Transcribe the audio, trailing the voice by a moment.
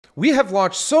We have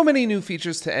launched so many new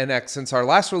features to NX since our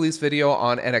last release video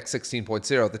on NX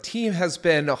 16.0. The team has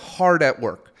been hard at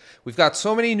work. We've got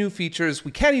so many new features,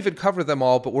 we can't even cover them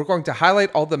all, but we're going to highlight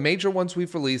all the major ones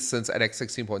we've released since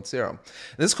NX 16.0. And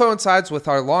this coincides with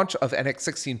our launch of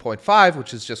NX 16.5,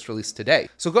 which is just released today.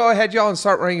 So go ahead, y'all, and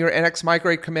start running your NX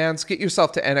migrate commands, get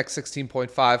yourself to NX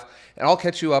 16.5, and I'll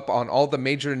catch you up on all the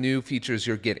major new features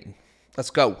you're getting. Let's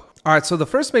go. All right, so the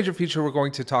first major feature we're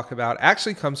going to talk about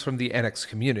actually comes from the NX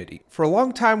community. For a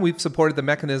long time, we've supported the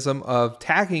mechanism of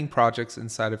tagging projects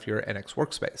inside of your NX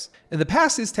workspace. In the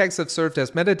past, these tags have served as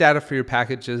metadata for your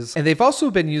packages, and they've also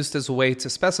been used as a way to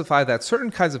specify that certain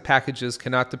kinds of packages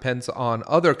cannot depend on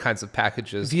other kinds of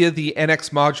packages via the NX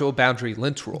module boundary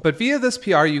lint rule. But via this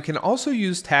PR, you can also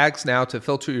use tags now to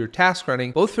filter your task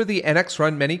running, both for the NX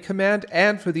run many command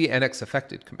and for the NX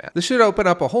affected command. This should open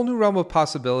up a whole new realm of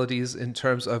possibilities in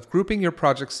terms of grouping your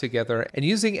projects together and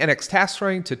using NX task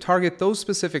running to target those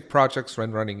specific projects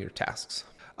when running your tasks.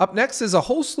 Up next is a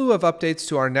whole slew of updates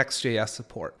to our NextJS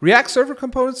support. React server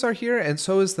components are here, and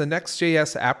so is the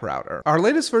NextJS app router. Our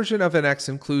latest version of NX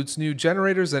includes new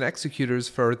generators and executors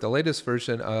for the latest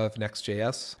version of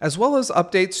NextJS, as well as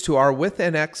updates to our with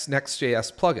NX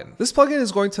Next.js plugin. This plugin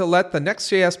is going to let the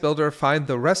Next.js builder find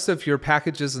the rest of your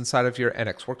packages inside of your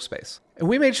NX workspace. And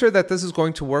we made sure that this is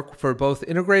going to work for both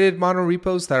integrated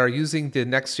monorepos that are using the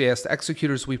Next.js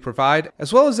executors we provide,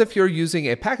 as well as if you're using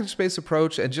a package-based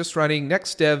approach and just running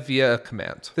nextdev via a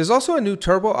command. There's also a new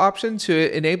turbo option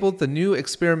to enable the new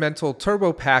experimental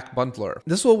turbo pack bundler.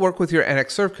 This will work with your NX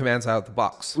serve commands out of the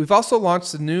box. We've also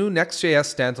launched the new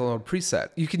Next.js standalone preset.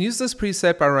 You can use this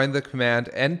preset by running the command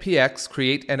npx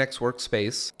create NX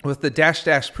workspace with the --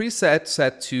 preset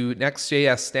set to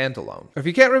Next.js standalone. If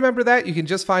you can't remember that, you can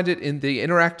just find it in the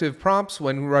interactive prompts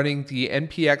when running the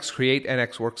npx create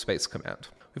NX workspace command.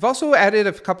 We've also added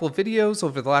a couple of videos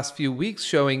over the last few weeks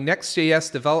showing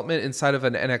Next.js development inside of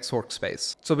an NX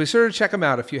workspace, so be sure to check them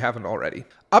out if you haven't already.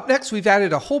 Up next, we've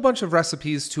added a whole bunch of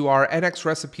recipes to our NX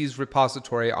recipes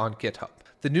repository on GitHub.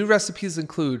 The new recipes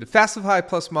include Fastify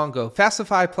plus Mongo,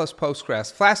 Fastify plus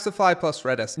Postgres, Fastify plus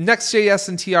Redis, Next.js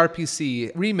and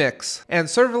TRPC, Remix, and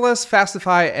Serverless,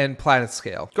 Fastify, and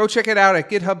PlanetScale. Go check it out at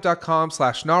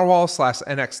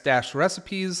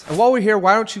github.com/narwhal/nx-recipes. And while we're here,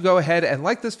 why don't you go ahead and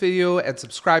like this video and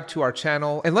subscribe to our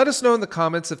channel, and let us know in the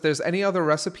comments if there's any other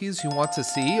recipes you want to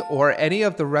see or any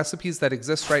of the recipes that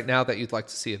exist right now that you'd like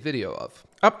to see a video of.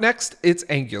 Up next, it's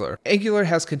Angular. Angular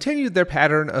has continued their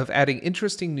pattern of adding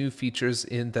interesting new features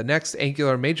in the next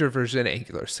Angular major version,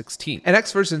 Angular 16.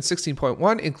 NX version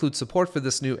 16.1 includes support for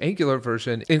this new Angular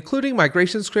version, including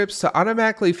migration scripts to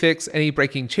automatically fix any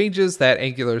breaking changes that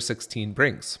Angular 16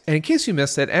 brings. And in case you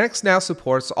missed it, NX now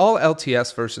supports all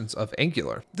LTS versions of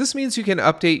Angular. This means you can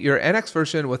update your NX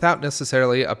version without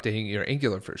necessarily updating your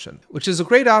Angular version, which is a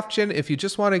great option if you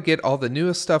just want to get all the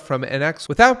newest stuff from NX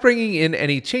without bringing in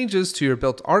any changes to your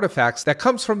built artifacts that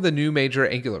comes from the new major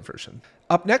Angular version.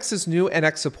 Up next is new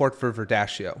NX support for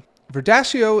Verdaccio.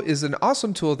 Verdaccio is an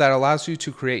awesome tool that allows you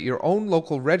to create your own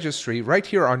local registry right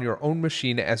here on your own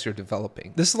machine as you're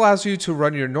developing. This allows you to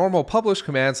run your normal publish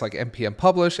commands like npm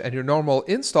publish and your normal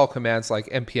install commands like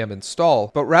npm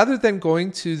install, but rather than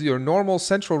going to your normal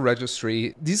central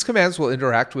registry, these commands will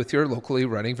interact with your locally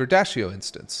running Verdaccio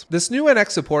instance. This new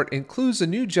NX support includes a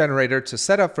new generator to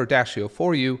set up Verdaccio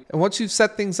for you, and once you've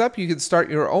set things up, you can start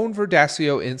your own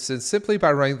Verdaccio instance simply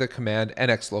by running the command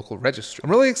nx local registry.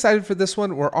 I'm really excited for this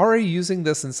one. We're already using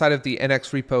this inside of the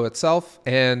NX repo itself,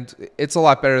 and it's a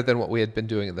lot better than what we had been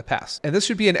doing in the past. And this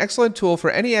should be an excellent tool for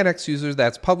any NX user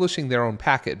that's publishing their own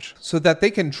package, so that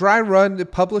they can dry run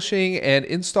publishing and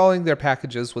installing their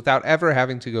packages without ever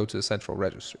having to go to a central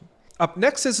registry. Up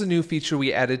next is a new feature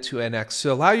we added to NX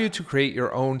to allow you to create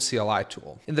your own CLI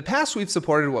tool. In the past, we've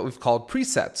supported what we've called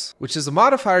presets, which is a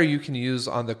modifier you can use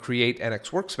on the create NX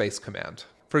workspace command.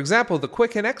 For example, the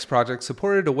Quick NX project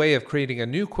supported a way of creating a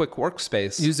new quick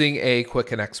workspace using a Quick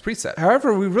NX preset.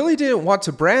 However, we really didn't want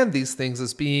to brand these things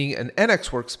as being an NX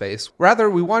workspace. Rather,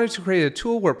 we wanted to create a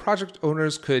tool where project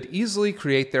owners could easily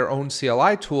create their own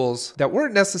CLI tools that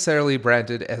weren't necessarily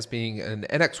branded as being an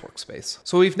NX workspace.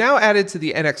 So we've now added to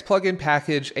the NX plugin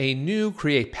package a new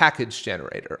create package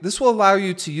generator. This will allow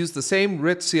you to use the same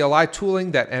rich CLI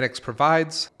tooling that NX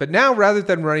provides, but now rather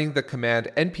than running the command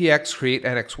npx create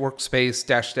NX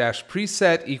workspace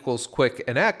preset equals quick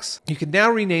NX, you can now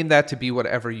rename that to be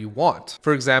whatever you want.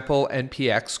 For example,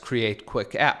 npx create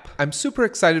quick app. I'm super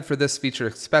excited for this feature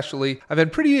especially. I've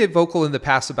been pretty vocal in the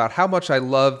past about how much I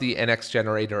love the NX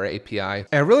generator API, and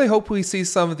I really hope we see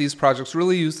some of these projects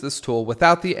really use this tool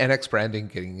without the NX branding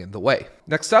getting in the way.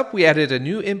 Next up, we added a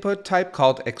new input type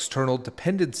called external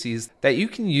dependencies that you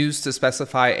can use to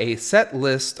specify a set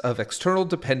list of external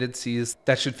dependencies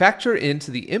that should factor into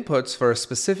the inputs for a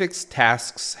specific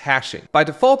task's hashing. By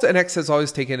default, NX has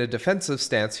always taken a defensive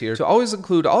stance here to always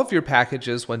include all of your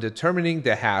packages when determining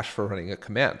the hash for running a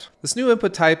command. This new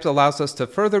input type allows us to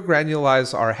further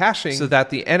granularize our hashing so that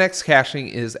the NX caching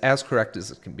is as correct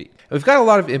as it can be. We've got a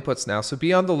lot of inputs now, so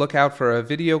be on the lookout for a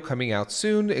video coming out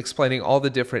soon explaining all the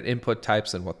different input types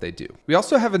and what they do. We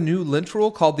also have a new lint rule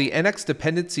called the NX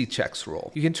Dependency-Checks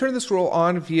rule. You can turn this rule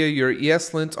on via your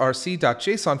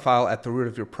eslintrc.json file at the root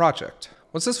of your project.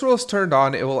 Once this rule is turned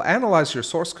on, it will analyze your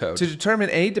source code to determine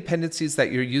any dependencies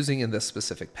that you're using in this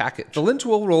specific package. The lint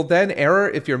rule will then error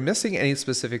if you're missing any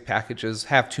specific packages,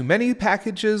 have too many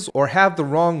packages, or have the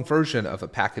wrong version of a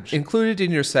package included in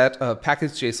your set of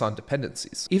package.json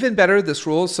dependencies. Even better, this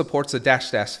rule supports a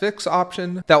 -- fix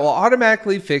option that will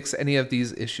automatically fix any of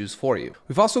these issues for you.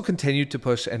 We've also continued to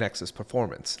push NX's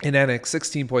performance. In NX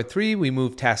 16.3, we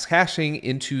moved task hashing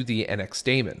into the NX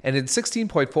daemon, and in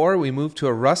 16.4, we moved to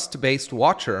a Rust-based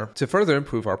watcher to further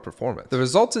improve our performance. The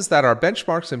result is that our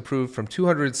benchmarks improved from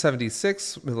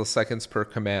 276 milliseconds per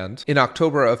command in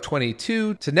October of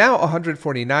 22 to now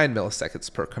 149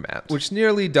 milliseconds per command, which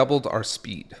nearly doubled our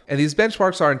speed. And these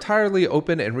benchmarks are entirely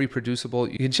open and reproducible.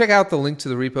 You can check out the link to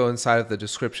the repo inside of the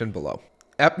description below.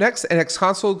 Up next, NX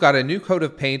Console got a new coat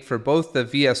of paint for both the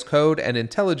VS Code and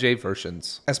IntelliJ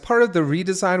versions. As part of the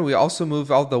redesign, we also moved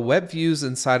all the web views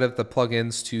inside of the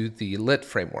plugins to the Lit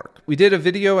framework. We did a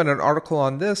video and an article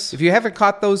on this. If you haven't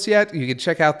caught those yet, you can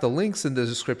check out the links in the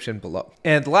description below.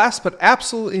 And last but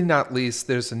absolutely not least,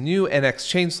 there's a new NX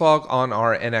changelog on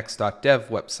our nx.dev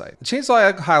website. The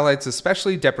changelog highlights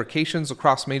especially deprecations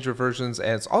across major versions,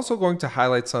 and it's also going to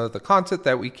highlight some of the content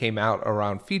that we came out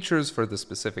around features for the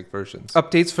specific versions.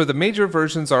 Updates for the major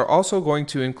versions are also going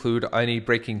to include any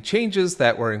breaking changes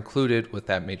that were included with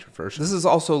that major version. This is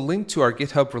also linked to our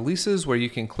GitHub releases, where you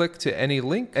can click to any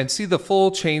link and see the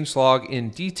full changelog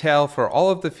in detail for all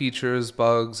of the features,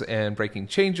 bugs, and breaking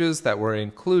changes that were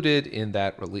included in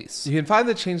that release. You can find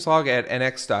the changelog at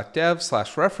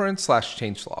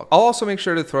nx.dev/reference/changelog. I'll also make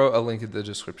sure to throw a link in the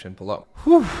description below.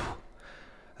 Whew.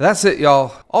 That's it,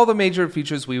 y'all. All the major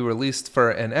features we released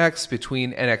for NX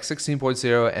between NX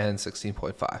 16.0 and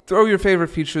 16.5. Throw your favorite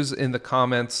features in the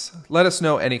comments. Let us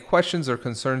know any questions or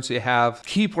concerns you have.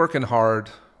 Keep working hard.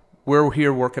 We're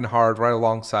here working hard right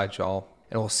alongside y'all.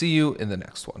 And we'll see you in the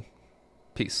next one.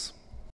 Peace.